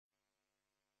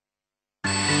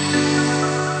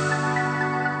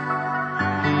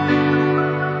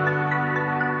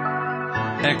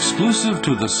Exclusive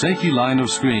to the Seiki line of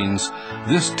screens,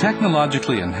 this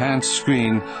technologically enhanced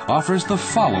screen offers the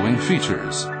following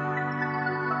features.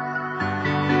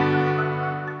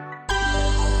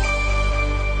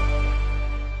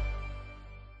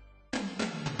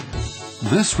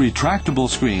 This retractable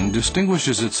screen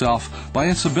distinguishes itself by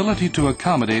its ability to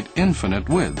accommodate infinite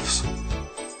widths.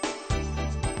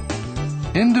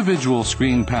 Individual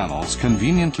screen panels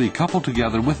conveniently couple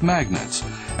together with magnets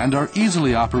and are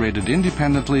easily operated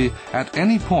independently at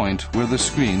any point where the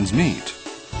screens meet.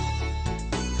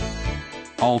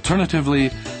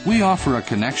 Alternatively, we offer a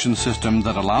connection system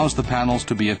that allows the panels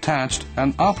to be attached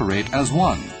and operate as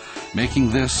one, making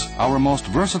this our most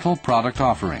versatile product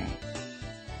offering.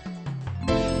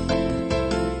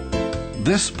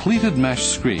 This pleated mesh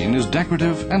screen is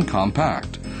decorative and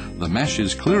compact. The mesh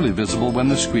is clearly visible when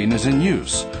the screen is in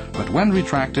use, but when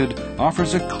retracted,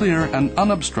 offers a clear and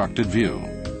unobstructed view.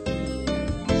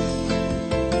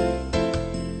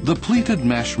 The pleated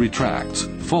mesh retracts,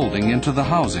 folding into the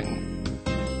housing.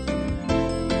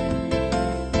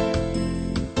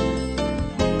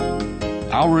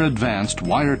 Our advanced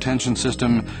wire tension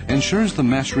system ensures the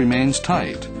mesh remains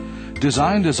tight.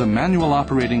 Designed as a manual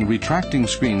operating retracting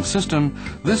screen system,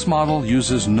 this model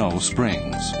uses no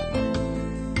springs.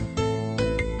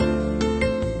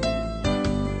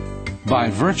 By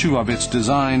virtue of its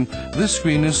design, this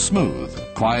screen is smooth,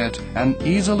 quiet, and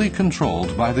easily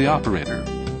controlled by the operator.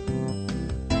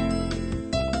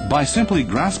 By simply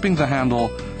grasping the handle,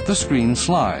 the screen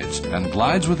slides and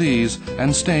glides with ease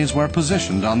and stays where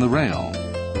positioned on the rail.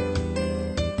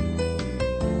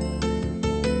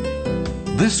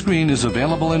 This screen is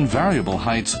available in variable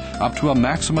heights up to a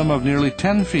maximum of nearly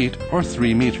 10 feet or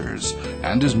 3 meters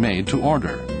and is made to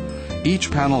order.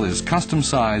 Each panel is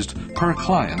custom-sized per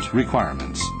client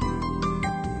requirements.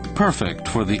 Perfect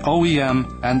for the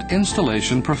OEM and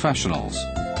installation professionals.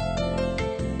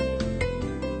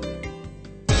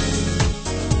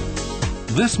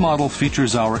 This model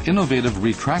features our innovative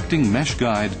retracting mesh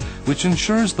guide, which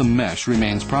ensures the mesh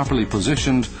remains properly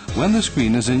positioned when the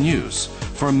screen is in use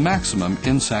for maximum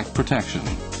insect protection.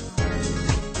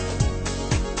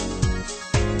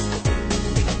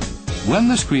 When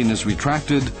the screen is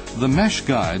retracted, the mesh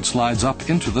guide slides up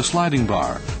into the sliding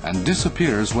bar and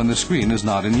disappears when the screen is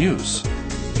not in use.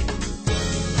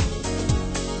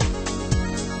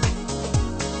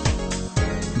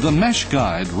 The mesh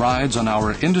guide rides on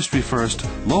our industry-first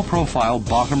low-profile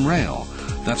bottom rail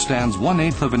that stands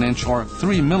 1/8 of an inch or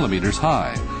 3 millimeters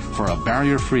high for a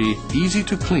barrier-free,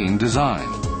 easy-to-clean design.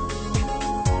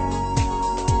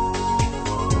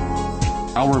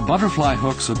 Our butterfly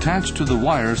hooks attach to the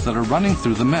wires that are running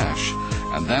through the mesh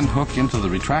and then hook into the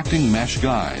retracting mesh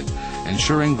guide,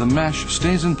 ensuring the mesh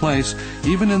stays in place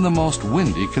even in the most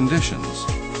windy conditions.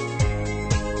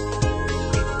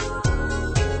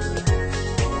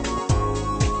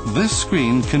 This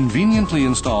screen conveniently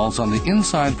installs on the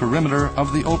inside perimeter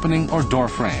of the opening or door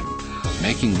frame,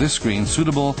 making this screen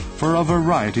suitable for a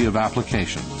variety of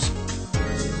applications.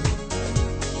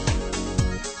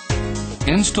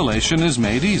 Installation is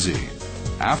made easy.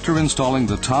 After installing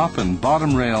the top and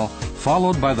bottom rail,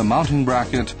 followed by the mounting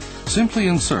bracket, simply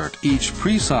insert each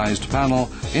pre-sized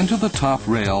panel into the top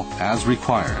rail as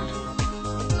required.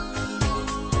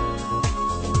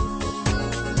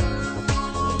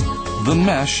 The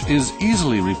mesh is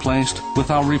easily replaced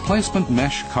with our replacement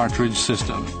mesh cartridge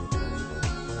system.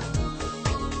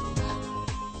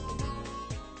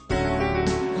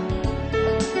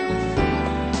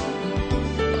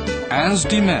 As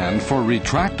demand for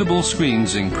retractable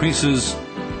screens increases,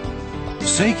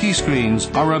 Seiki screens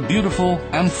are a beautiful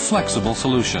and flexible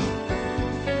solution.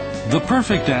 The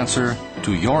perfect answer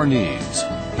to your needs.